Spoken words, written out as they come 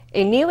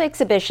A new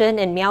exhibition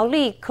in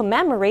Miaoli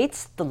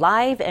commemorates the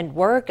life and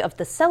work of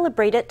the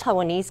celebrated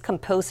Taiwanese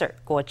composer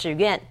Guo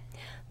Zhiyuan.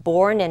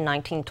 Born in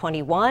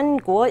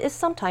 1921, Guo is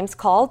sometimes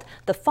called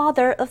the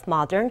father of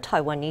modern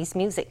Taiwanese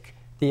music.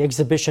 The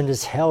exhibition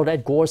is held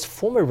at Guo's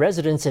former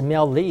residence in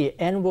Miaoli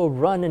and will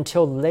run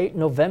until late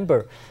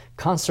November.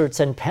 Concerts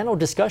and panel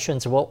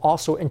discussions will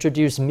also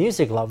introduce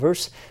music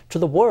lovers to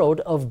the world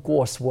of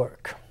Guo's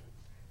work.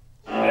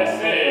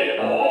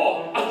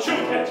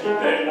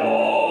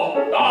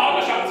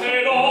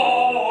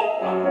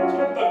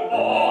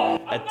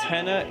 A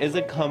tenor is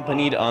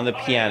accompanied on the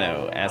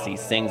piano as he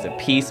sings a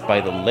piece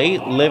by the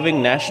late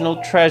living national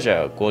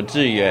treasure Guo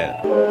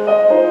Zhiyuan.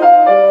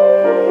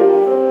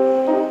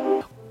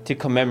 To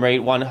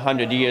commemorate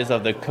 100 years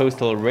of the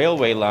coastal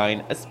railway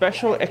line, a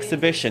special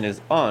exhibition is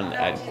on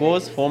at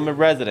Guo's former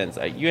residence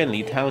at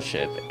Yuanli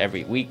Township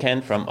every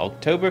weekend from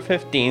October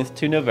 15th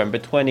to November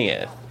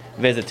 20th.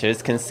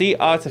 Visitors can see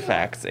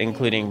artifacts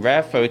including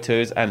rare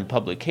photos and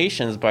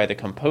publications by the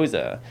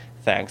composer,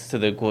 thanks to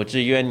the Guo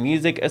Zhiyuan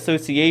Music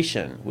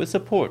Association with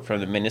support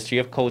from the Ministry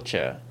of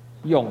Culture.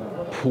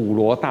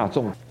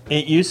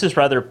 It uses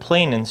rather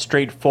plain and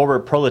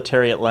straightforward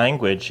proletariat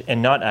language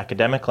and not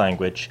academic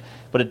language,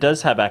 but it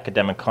does have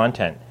academic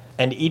content.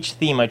 And each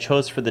theme I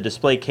chose for the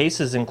display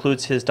cases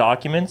includes his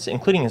documents,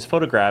 including his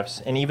photographs,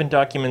 and even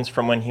documents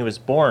from when he was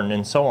born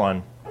and so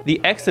on. The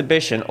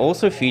exhibition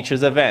also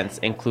features events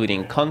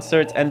including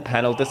concerts and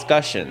panel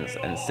discussions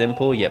and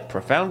simple yet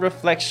profound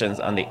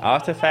reflections on the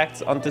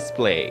artifacts on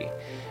display.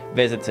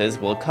 Visitors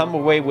will come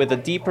away with a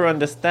deeper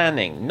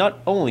understanding not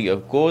only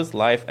of Guo's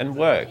life and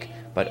work,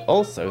 but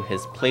also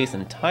his place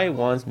in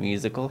Taiwan's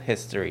musical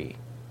history.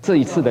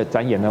 We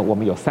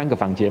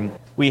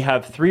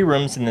have 3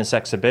 rooms in this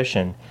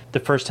exhibition.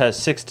 The first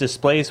has 6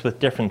 displays with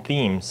different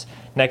themes.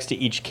 Next to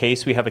each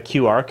case we have a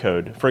QR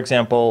code, for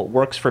example,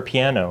 Works for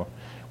Piano.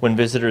 When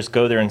visitors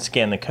go there and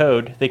scan the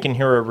code, they can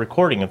hear a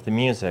recording of the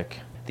music.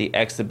 The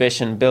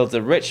exhibition builds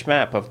a rich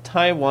map of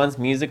Taiwan's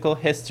musical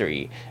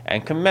history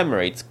and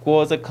commemorates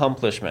Guo's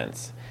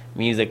accomplishments.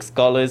 Music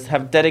scholars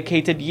have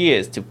dedicated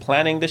years to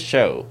planning the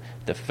show,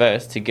 the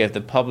first to give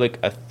the public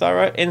a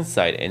thorough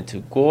insight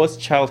into Guo's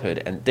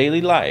childhood and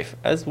daily life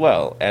as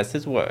well as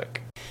his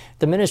work.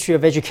 The Ministry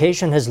of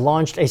Education has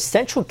launched a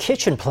central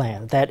kitchen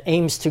plan that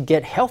aims to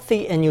get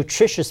healthy and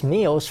nutritious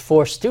meals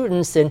for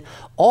students in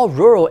all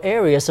rural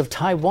areas of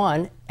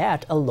Taiwan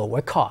at a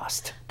lower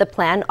cost. The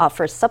plan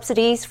offers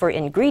subsidies for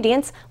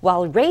ingredients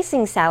while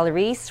raising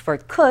salaries for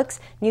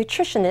cooks,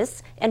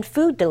 nutritionists, and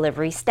food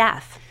delivery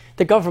staff.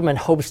 The government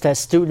hopes that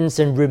students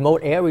in remote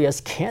areas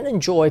can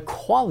enjoy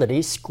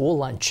quality school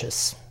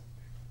lunches.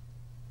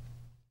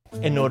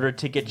 In order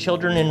to get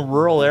children in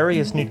rural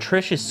areas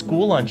nutritious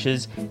school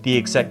lunches, the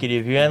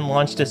Executive Yuan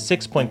launched a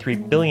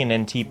 6.3 billion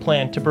NT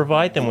plan to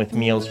provide them with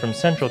meals from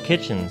central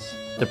kitchens.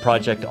 The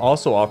project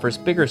also offers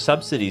bigger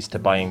subsidies to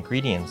buy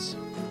ingredients.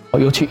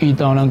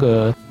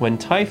 When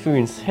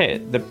typhoons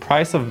hit, the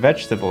price of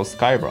vegetables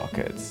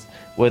skyrockets.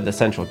 With the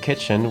central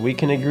kitchen, we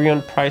can agree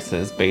on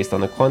prices based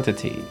on the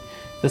quantity.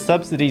 The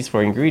subsidies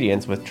for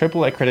ingredients with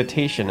triple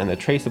accreditation and the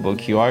traceable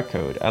QR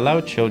code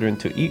allow children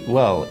to eat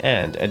well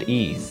and at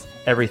ease.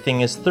 Everything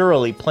is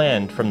thoroughly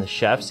planned, from the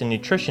chefs and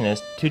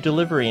nutritionists to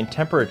delivery in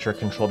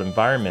temperature-controlled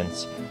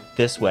environments.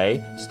 This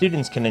way,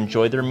 students can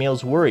enjoy their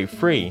meals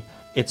worry-free.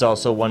 It's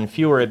also one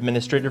fewer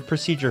administrative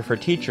procedure for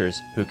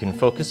teachers, who can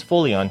focus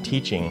fully on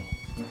teaching.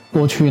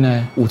 In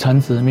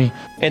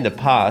the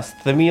past,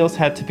 the meals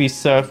had to be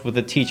served with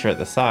a teacher at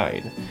the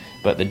side,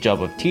 but the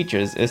job of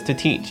teachers is to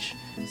teach.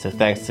 So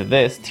thanks to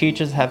this,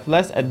 teachers have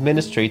less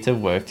administrative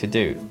work to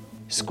do.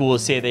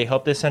 Schools say they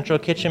hope the central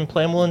kitchen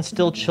plan will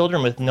instill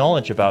children with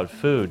knowledge about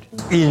food.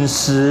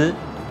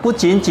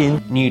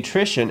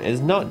 Nutrition is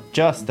not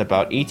just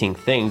about eating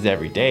things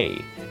every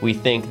day. We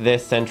think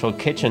this central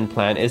kitchen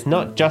plan is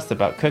not just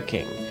about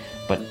cooking,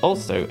 but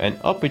also an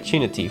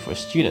opportunity for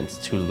students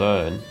to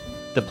learn.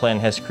 The plan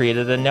has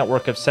created a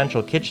network of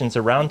central kitchens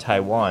around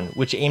Taiwan,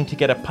 which aim to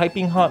get a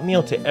piping hot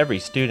meal to every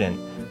student.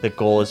 The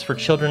goal is for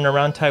children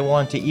around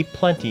Taiwan to eat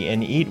plenty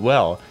and eat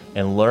well,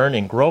 and learn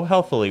and grow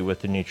healthily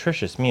with the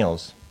nutritious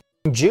meals.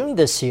 In June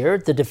this year,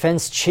 the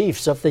defense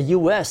chiefs of the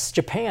U.S.,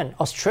 Japan,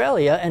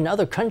 Australia, and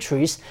other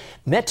countries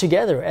met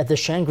together at the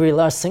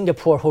Shangri-La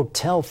Singapore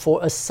Hotel for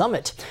a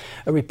summit.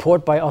 A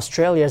report by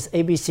Australia's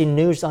ABC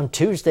News on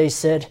Tuesday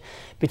said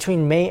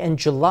between May and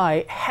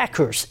July,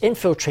 hackers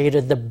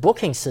infiltrated the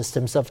booking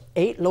systems of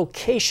 8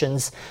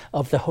 locations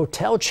of the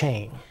hotel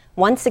chain.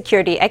 One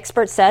security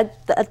expert said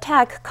the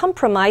attack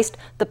compromised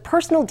the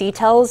personal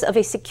details of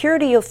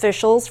security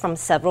officials from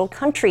several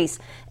countries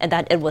and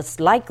that it was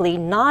likely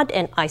not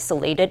an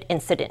isolated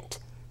incident.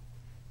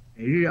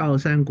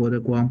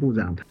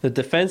 The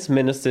defense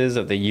ministers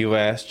of the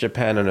US,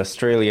 Japan, and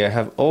Australia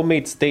have all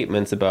made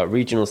statements about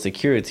regional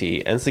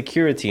security and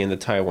security in the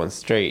Taiwan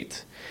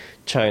Strait.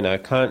 China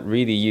can't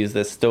really use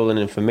this stolen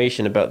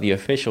information about the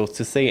officials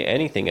to say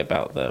anything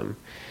about them.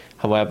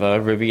 However,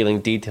 revealing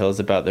details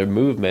about their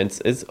movements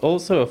is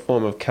also a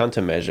form of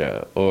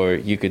countermeasure, or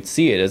you could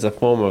see it as a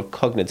form of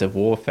cognitive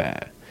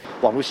warfare.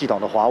 网络系统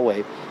的华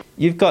为。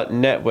 You've got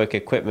network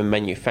equipment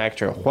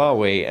manufacturer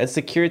Huawei and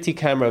security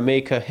camera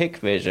maker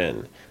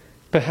Hikvision.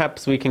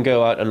 Perhaps we can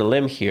go out on a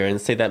limb here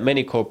and say that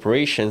many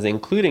corporations,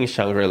 including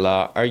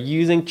Shangri-La, are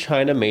using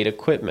China-made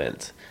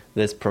equipment.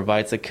 This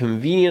provides a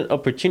convenient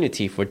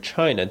opportunity for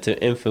China to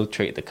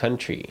infiltrate the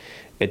country.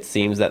 It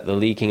seems that the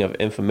leaking of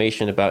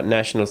information about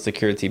National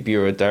Security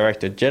Bureau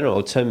Director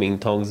General Chen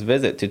Mingtong's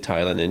visit to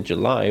Thailand in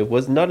July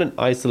was not an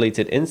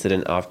isolated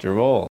incident after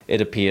all. It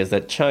appears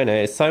that China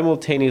is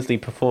simultaneously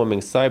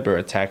performing cyber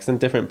attacks in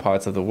different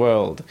parts of the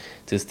world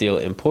to steal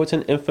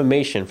important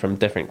information from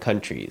different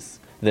countries.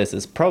 This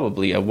is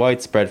probably a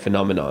widespread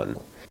phenomenon.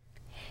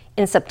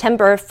 In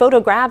September,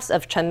 photographs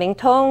of Chen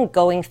Mingtong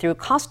going through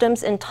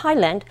customs in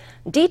Thailand,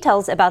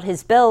 details about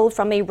his bill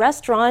from a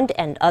restaurant,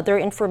 and other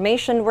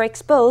information were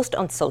exposed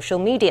on social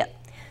media.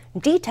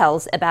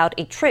 Details about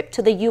a trip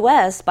to the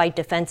U.S. by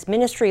Defense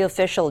Ministry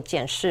official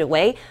Jian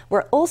Shiwei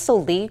were also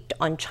leaked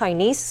on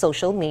Chinese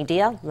social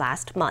media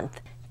last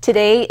month.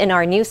 Today, in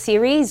our new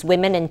series,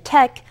 Women in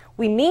Tech,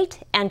 we meet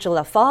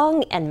Angela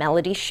Fong and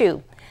Melody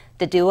Xu.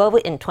 The duo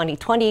in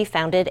 2020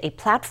 founded a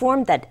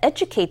platform that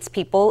educates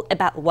people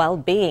about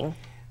well-being.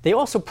 They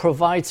also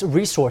provide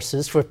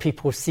resources for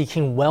people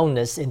seeking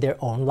wellness in their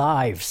own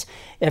lives.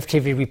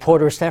 FTV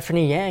reporter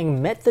Stephanie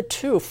Yang met the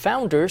two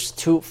founders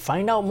to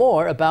find out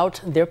more about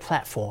their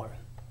platform.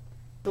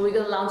 So we're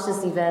going to launch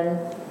this event,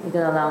 we're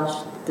going to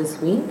launch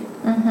this week,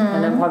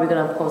 and then probably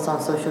going to post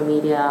on social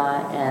media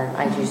and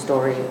IG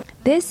story.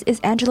 This is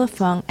Angela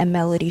Fong and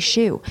Melody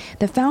Xu,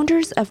 the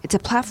founders of It's a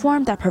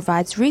platform that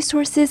provides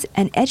resources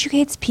and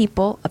educates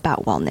people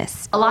about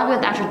wellness. A lot of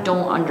people actually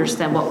don't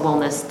understand what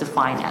wellness is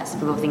defined as.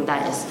 People think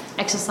that is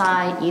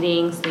exercise,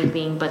 eating,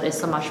 sleeping, but it's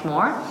so much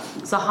more.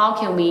 So how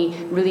can we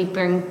really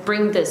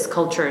bring this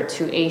culture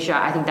to Asia?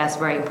 I think that's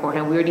very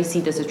important. We already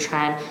see this a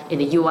trend in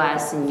the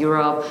US, in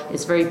Europe.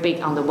 It's very big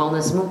on the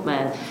wellness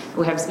movement.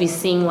 We're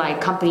seeing like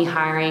company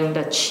hiring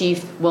the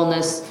chief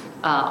wellness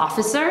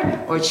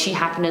officer or chief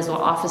happiness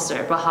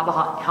officer, but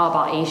how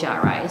about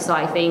Asia, right? So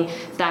I think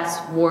that's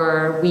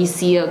where we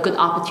see a good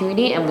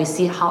opportunity and we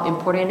see how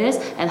important it is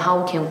and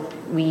how can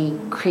we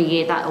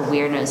create that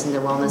awareness in the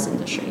wellness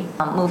industry.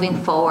 Moving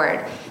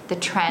forward, the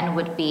trend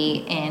would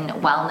be in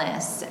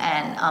wellness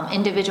and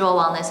individual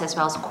wellness as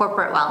well as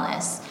corporate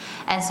wellness.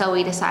 And so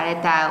we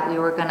decided that we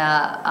were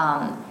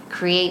gonna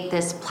create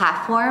this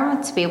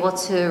platform to be able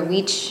to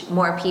reach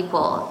more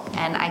people.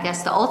 And I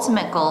guess the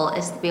ultimate goal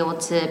is to be able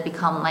to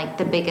become like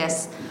the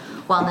biggest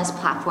wellness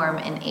platform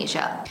in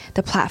Asia.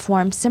 The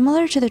platform,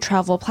 similar to the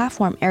travel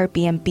platform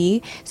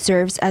Airbnb,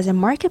 serves as a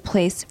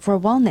marketplace for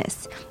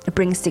wellness. It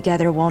brings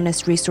together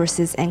wellness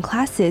resources and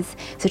classes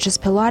such as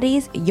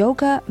Pilates,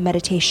 yoga,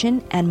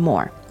 meditation, and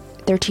more.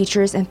 Their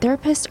teachers and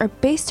therapists are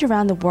based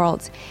around the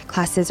world.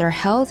 Classes are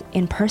held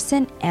in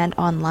person and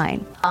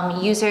online.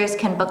 Users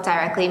can book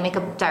directly, make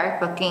a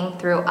direct booking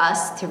through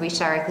us to reach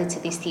directly to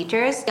these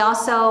teachers. We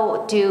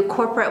also do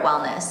corporate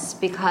wellness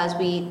because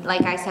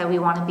like I said, we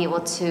want to be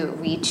able to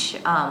reach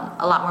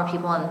a lot more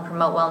people and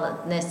promote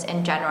wellness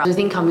in general. I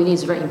think community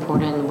is very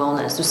important in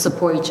wellness, to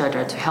support each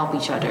other, to help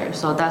each other.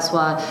 So that's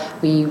what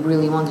we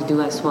really want to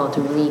do as well, to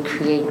really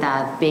create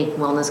that big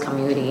wellness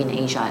community in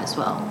Asia as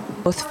well.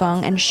 Both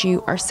Feng and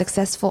Xu are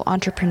successful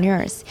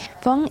entrepreneurs.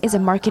 Feng is a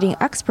marketing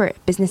expert,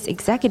 business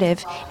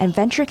executive, and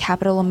venture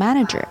capital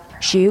manager.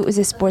 Xu is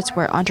a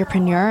sportswear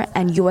entrepreneur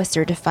and U.S.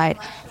 certified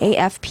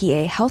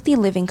AFPA healthy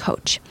living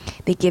coach.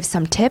 They give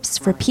some tips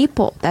for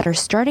people that are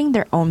starting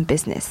their own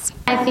business.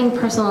 I think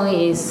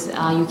personally is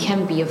you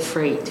can't be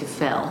afraid to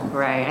fail,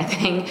 right? I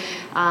think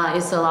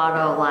it's a lot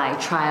of like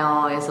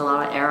trial, it's a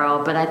lot of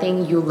error, but I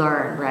think you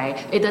learn,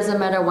 right? It doesn't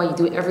matter what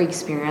you do, every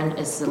experience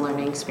is a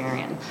learning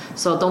experience.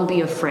 So don't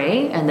be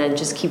afraid and then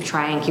just keep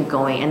trying, keep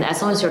going. And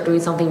as long as you're doing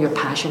something you're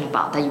passionate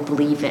about, that you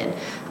believe in,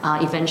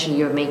 eventually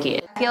you'll make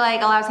it. I feel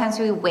like a lot of times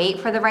we wait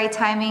for the right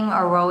timing,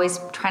 or we're always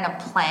trying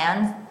to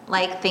plan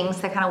like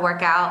things that kind of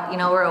work out. You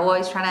know, we're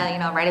always trying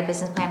to, write a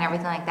business plan and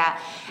everything like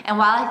that. And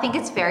while I think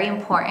it's very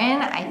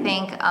important, I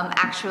think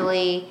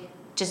actually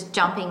just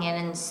jumping in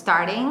and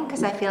starting,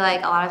 because I feel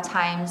like a lot of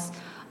times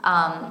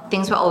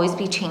things will always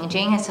be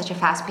changing. It's such a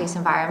fast-paced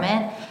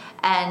environment.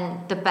 And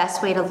the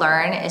best way to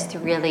learn is to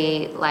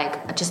really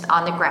just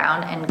on the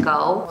ground and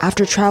go.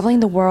 After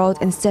traveling the world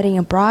and studying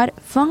abroad,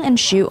 Feng and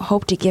Xu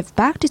hope to give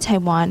back to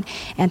Taiwan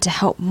and to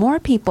help more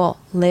people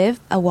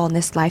live a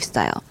wellness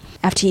lifestyle.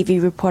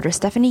 FTV reporter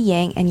Stephanie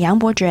Yang and Yang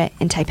Bozhe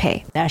in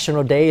Taipei.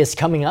 National Day is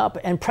coming up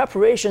and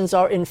preparations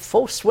are in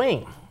full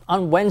swing.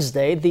 On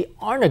Wednesday, the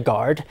Honor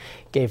Guard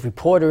gave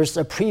reporters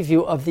a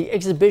preview of the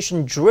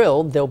exhibition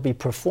drill they'll be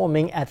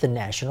performing at the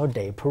National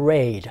Day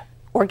Parade.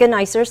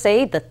 Organizers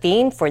say the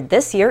theme for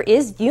this year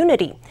is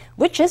unity,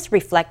 which is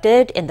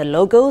reflected in the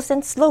logos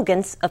and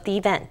slogans of the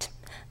event.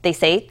 They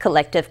say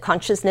collective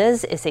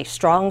consciousness is a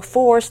strong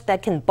force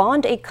that can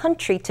bond a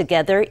country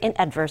together in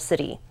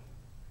adversity.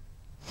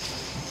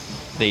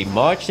 They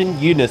march in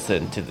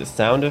unison to the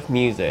sound of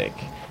music.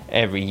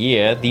 Every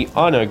year, the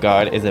Honor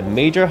Guard is a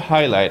major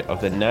highlight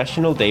of the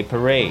National Day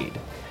Parade.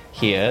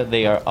 Here,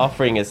 they are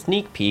offering a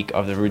sneak peek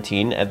of the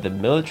routine at the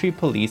Military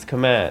Police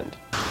Command.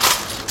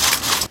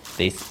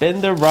 They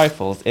spin their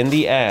rifles in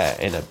the air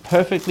in a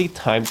perfectly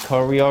timed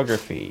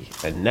choreography,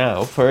 and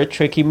now for a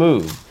tricky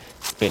move,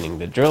 spinning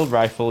the drilled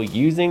rifle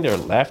using their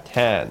left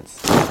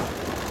hands.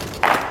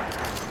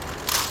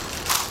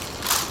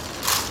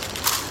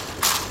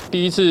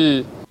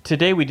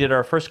 Today we did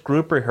our first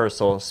group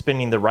rehearsal,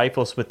 spinning the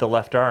rifles with the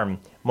left arm.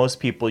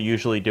 Most people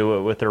usually do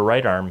it with their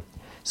right arm.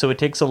 So it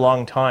takes a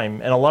long time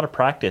and a lot of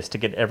practice to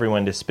get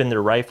everyone to spin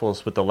their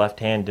rifles with the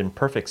left hand in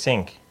perfect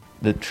sync.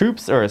 The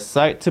troops are a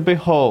sight to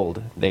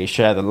behold. They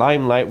share the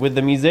limelight with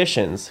the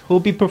musicians, who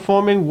will be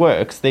performing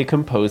works they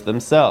composed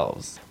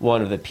themselves.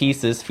 One of the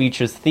pieces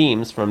features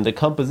themes from the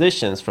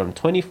compositions from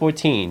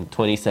 2014,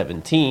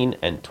 2017,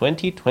 and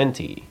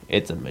 2020.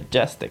 It's a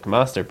majestic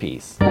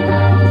masterpiece.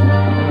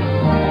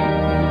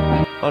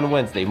 On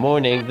Wednesday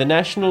morning, the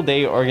National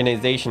Day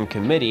Organization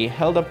Committee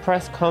held a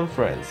press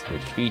conference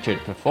which featured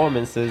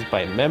performances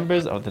by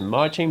members of the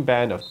marching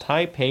band of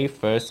Taipei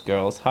First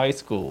Girls High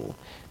School.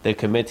 The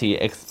committee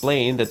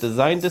explained the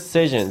design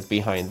decisions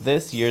behind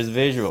this year's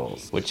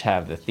visuals, which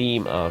have the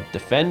theme of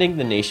defending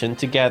the nation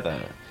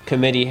together.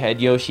 Committee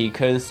head Yoshi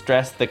Kun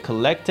stressed the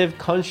collective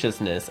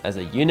consciousness as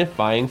a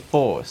unifying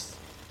force.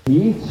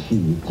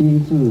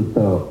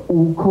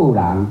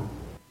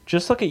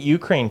 Just look at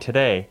Ukraine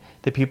today.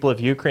 The people of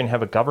Ukraine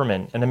have a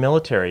government and a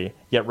military,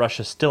 yet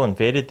Russia still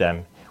invaded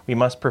them. We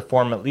must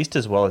perform at least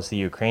as well as the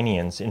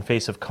Ukrainians in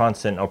face of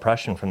constant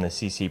oppression from the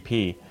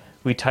CCP.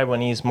 We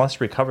Taiwanese must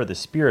recover the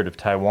spirit of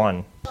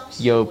Taiwan.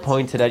 Yo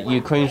pointed at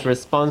Ukraine's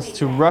response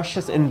to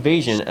Russia's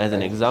invasion as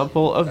an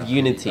example of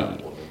unity.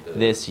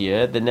 This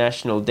year, the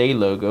National Day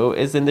logo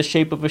is in the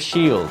shape of a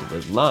shield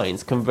with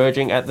lines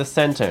converging at the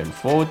center in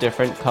 4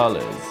 different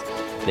colors.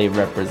 They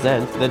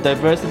represent the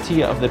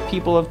diversity of the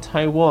people of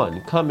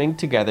Taiwan coming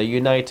together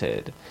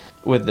united.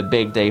 With the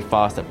big day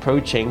fast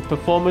approaching,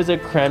 performers are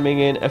cramming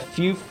in a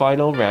few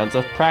final rounds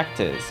of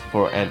practice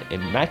for an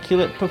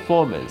immaculate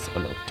performance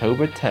on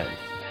October 10th.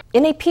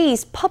 In a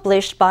piece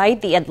published by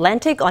The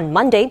Atlantic on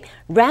Monday,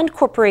 Rand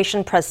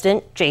Corporation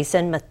President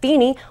Jason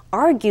Matheny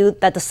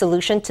argued that the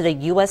solution to the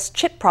U.S.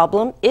 chip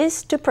problem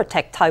is to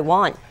protect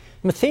Taiwan.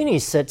 Matheny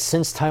said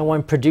since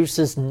Taiwan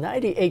produces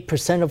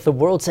 98% of the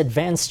world's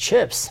advanced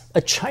chips,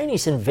 a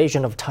Chinese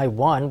invasion of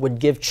Taiwan would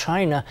give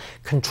China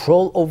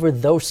control over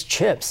those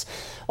chips.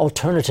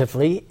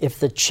 Alternatively, if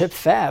the chip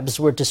fabs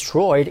were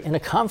destroyed in a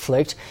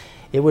conflict,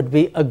 it would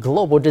be a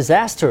global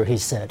disaster, he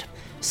said.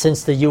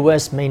 Since the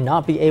U.S. may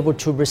not be able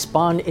to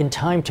respond in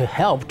time to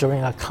help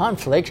during a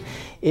conflict,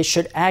 it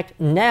should act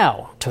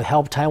now to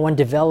help Taiwan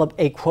develop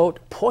a,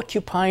 quote,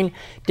 porcupine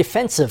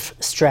defensive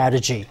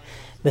strategy.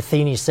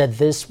 Matheny said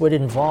this would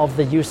involve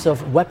the use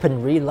of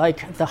weaponry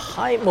like the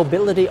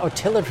high-mobility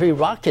artillery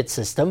rocket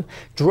system,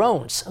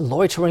 drones,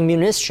 loitering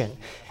munition,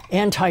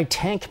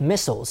 anti-tank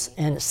missiles,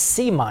 and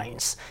sea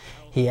mines.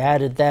 He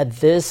added that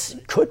this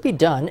could be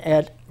done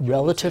at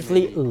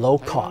relatively low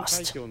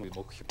cost.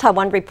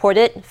 Taiwan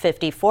reported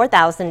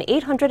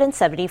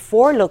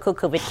 54,874 local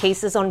COVID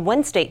cases on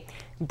Wednesday,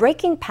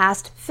 breaking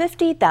past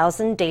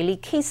 50,000 daily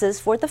cases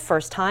for the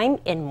first time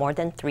in more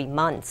than 3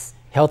 months.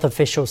 Health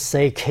officials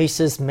say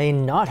cases may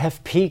not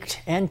have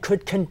peaked and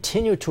could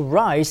continue to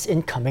rise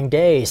in coming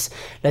days.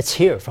 Let's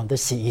hear from the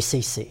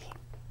CECC.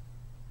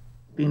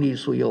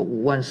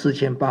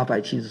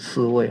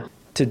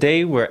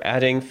 Today, we're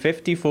adding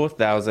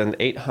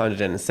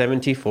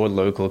 54,874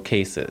 local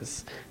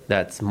cases.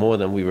 That's more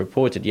than we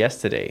reported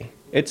yesterday.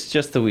 It's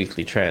just the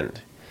weekly trend.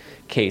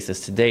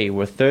 Cases today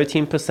were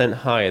 13%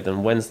 higher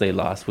than Wednesday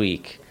last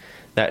week.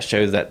 That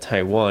shows that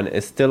Taiwan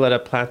is still at a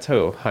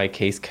plateau of high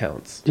case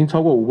counts.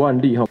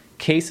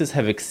 Cases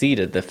have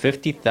exceeded the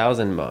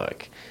 50,000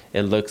 mark.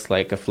 It looks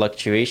like a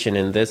fluctuation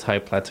in this high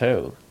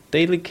plateau.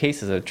 Daily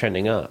cases are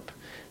trending up.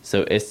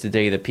 So is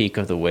today the peak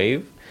of the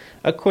wave?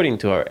 According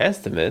to our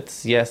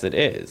estimates, yes it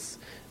is.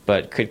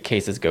 But could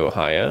cases go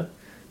higher?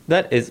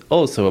 That is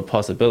also a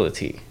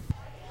possibility.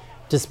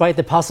 Despite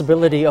the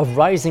possibility of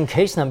rising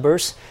case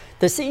numbers,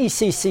 the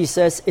CECC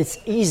says its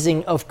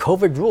easing of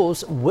COVID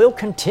rules will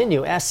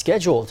continue as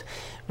scheduled,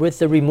 with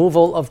the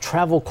removal of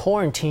travel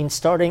quarantine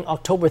starting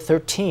October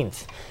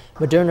 13th.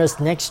 Moderna's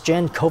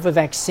next-gen COVID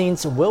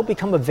vaccines will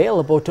become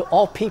available to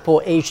all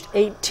people aged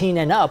 18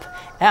 and up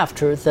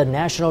after the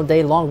National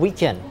Day long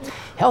weekend.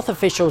 Health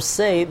officials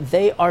say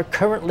they are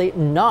currently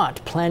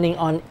not planning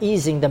on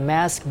easing the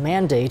mask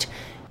mandate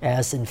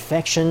as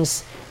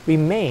infections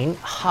remain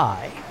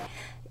high.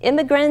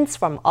 Immigrants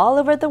from all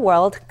over the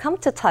world come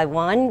to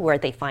Taiwan where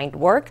they find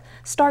work,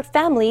 start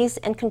families,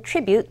 and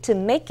contribute to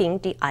making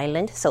the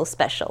island so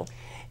special.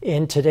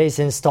 In today's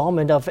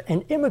installment of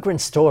An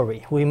Immigrant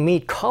Story, we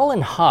meet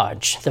Colin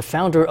Hodge, the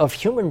founder of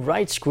human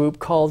rights group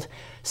called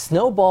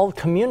Snowball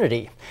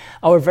Community.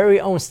 Our very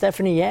own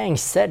Stephanie Yang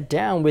sat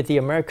down with the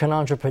American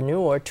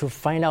entrepreneur to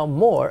find out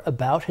more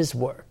about his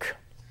work.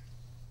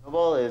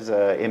 Snowball is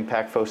an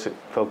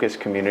impact-focused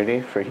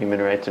community for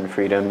human rights and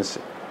freedoms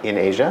in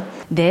Asia.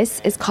 This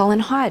is Colin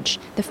Hodge,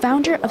 the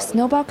founder of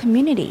Snowball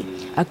Community,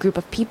 a group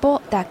of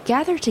people that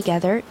gather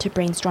together to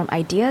brainstorm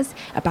ideas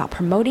about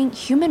promoting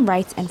human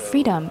rights and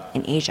freedom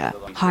in Asia.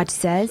 Hodge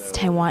says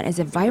Taiwan is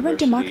a vibrant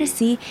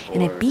democracy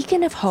and a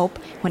beacon of hope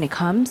when it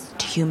comes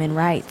to human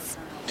rights.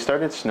 We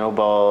started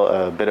Snowball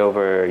a bit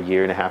over a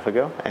year and a half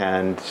ago,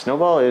 and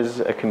Snowball is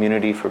a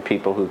community for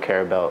people who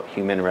care about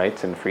human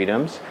rights and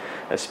freedoms,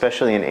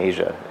 especially in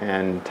Asia,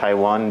 and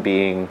Taiwan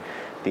being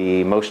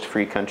the most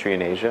free country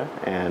in Asia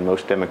and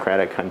most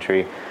democratic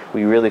country,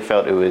 we really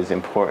felt it was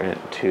important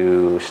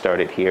to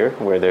start it here,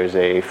 where there's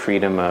a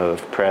freedom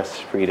of press,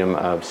 freedom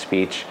of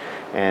speech,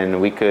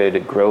 and we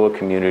could grow a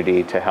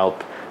community to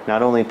help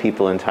not only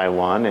people in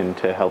Taiwan and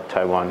to help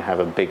Taiwan have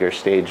a bigger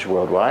stage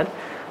worldwide,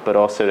 but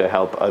also to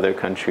help other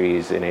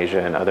countries in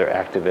Asia and other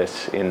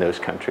activists in those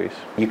countries.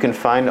 You can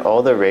find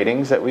all the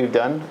ratings that we've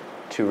done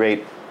to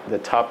rate the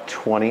top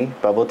 20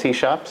 bubble tea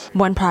shops.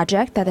 One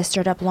project that the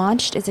startup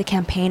launched is a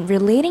campaign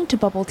relating to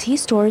bubble tea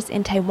stores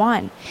in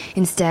Taiwan.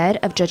 Instead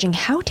of judging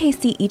how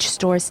tasty each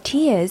store's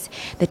tea is,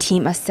 the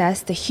team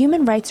assessed the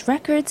human rights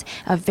records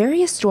of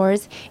various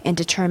stores and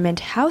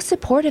determined how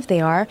supportive they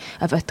are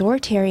of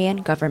authoritarian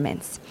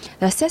governments.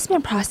 The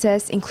assessment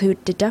process includes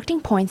deducting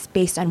points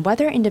based on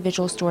whether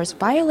individual stores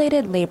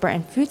violated labor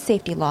and food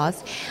safety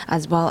laws,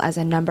 as well as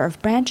a number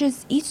of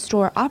branches each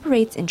store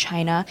operates in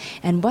China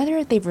and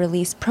whether they've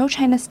released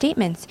pro-China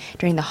statements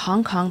during the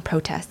Hong Kong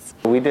protests.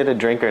 We did a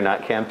drink or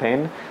not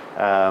campaign.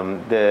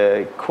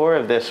 The core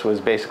of this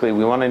was basically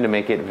we wanted to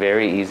make it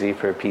very easy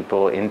for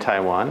people in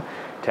Taiwan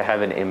to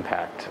have an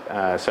impact.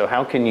 So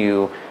how can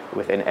you,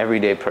 with an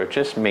everyday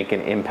purchase, make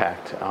an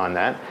impact on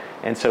that?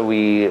 And so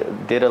we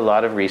did a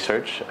lot of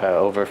research,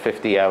 over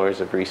 50 hours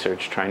of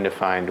research, trying to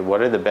find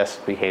what are the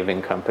best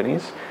behaving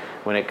companies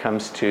when it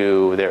comes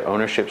to their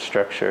ownership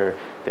structure,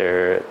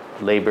 their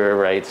labor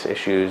rights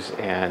issues,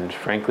 and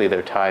frankly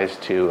their ties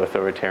to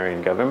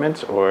authoritarian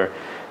governments or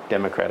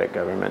democratic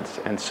governments.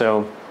 And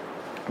so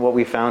what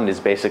we found is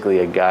basically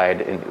a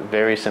guide, a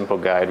very simple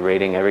guide,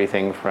 rating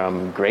everything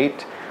from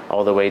great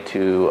all the way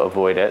to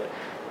avoid it.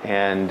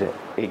 And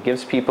it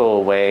gives people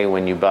a way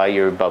when you buy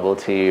your bubble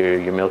tea or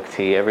your milk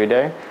tea every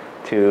day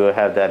to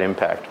have that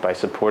impact by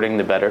supporting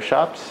the better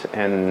shops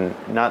and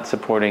not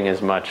supporting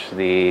as much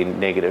the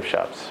negative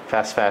shops.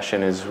 Fast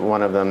fashion is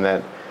one of them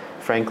that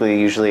frankly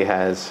usually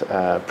has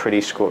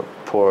pretty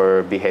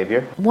poor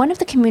behavior. One of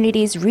the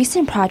community's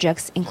recent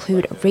projects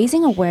include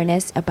raising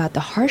awareness about the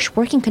harsh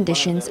working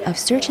conditions of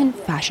certain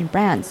fashion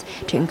brands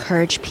to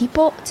encourage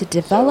people to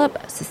develop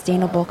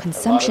sustainable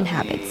consumption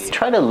habits.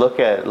 Try to look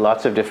at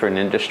lots of different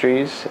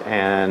industries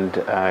and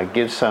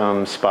give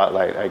some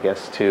spotlight, I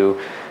guess, to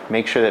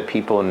make sure that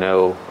people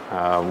know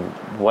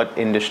what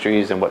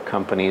industries and what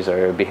companies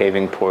are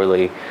behaving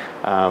poorly.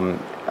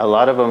 A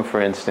lot of them,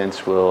 for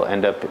instance, will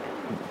end up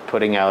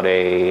putting out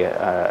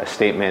a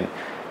statement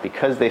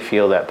because they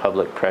feel that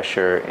public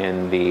pressure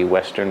in the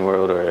Western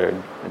world or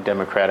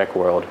democratic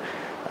world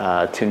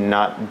to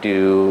not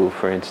do,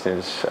 for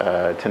instance,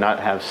 to not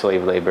have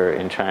slave labor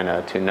in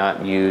China, to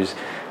not use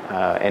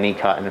any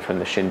cotton from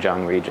the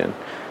Xinjiang region.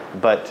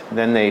 But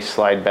then they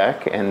slide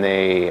back and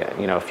they,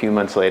 a few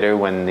months later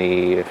when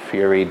the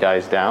fury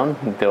dies down,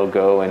 they'll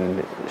go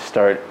and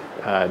start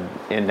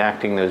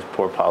enacting those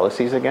poor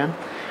policies again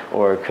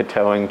or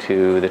kowtowing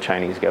to the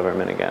Chinese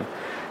government again.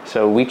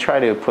 So we try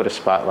to put a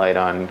spotlight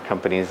on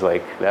companies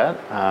like that.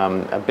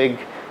 A big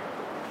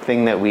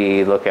thing that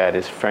we look at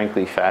is,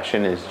 frankly,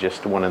 fashion is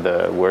just one of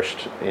the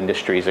worst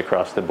industries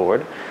across the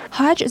board.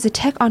 Hodge is a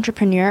tech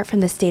entrepreneur from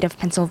the state of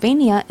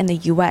Pennsylvania in the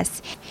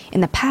U.S. In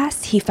the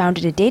past, he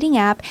founded a dating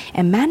app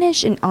and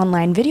managed an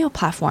online video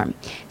platform.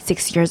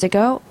 6 years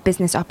ago,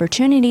 business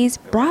opportunities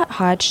brought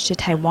Hodge to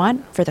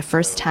Taiwan for the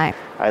first time.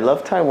 I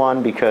love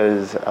Taiwan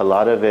because a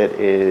lot of it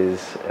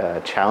is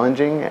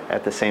challenging.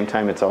 At the same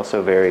time, it's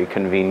also very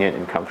convenient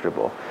and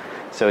comfortable.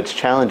 So it's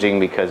challenging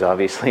because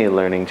obviously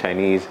learning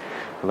Chinese,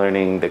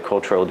 learning the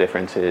cultural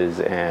differences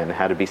and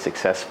how to be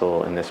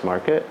successful in this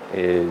market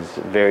is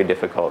very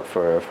difficult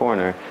for a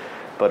foreigner.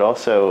 But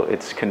also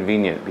it's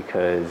convenient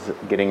because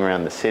getting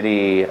around the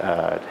city,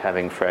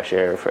 having fresh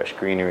air, fresh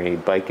greenery,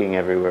 biking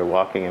everywhere,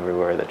 walking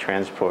everywhere, the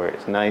transport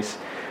is nice,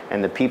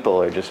 and the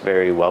people are just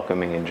very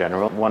welcoming in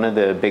general. One of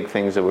the big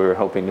things that we're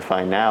hoping to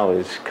find now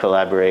is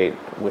collaborate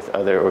with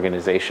other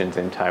organizations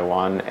in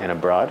Taiwan and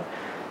abroad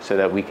so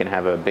that we can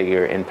have a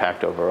bigger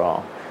impact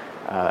overall.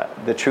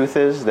 The truth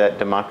is that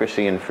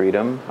democracy and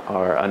freedom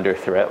are under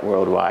threat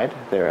worldwide.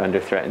 They're under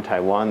threat in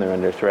Taiwan, they're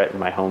under threat in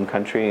my home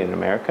country in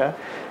America,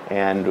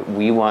 and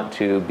we want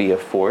to be a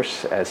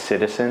force as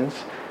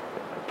citizens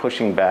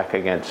pushing back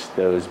against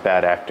those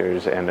bad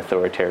actors and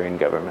authoritarian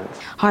governments.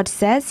 Hodge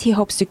says he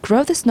hopes to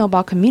grow the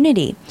Snowball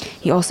community.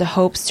 He also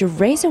hopes to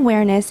raise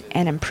awareness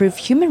and improve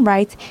human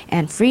rights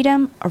and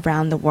freedom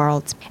around the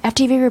world.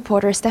 FTV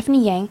reporter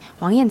Stephanie Yang,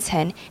 Wang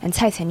Yanchen, and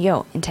Cai Chen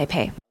You in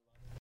Taipei.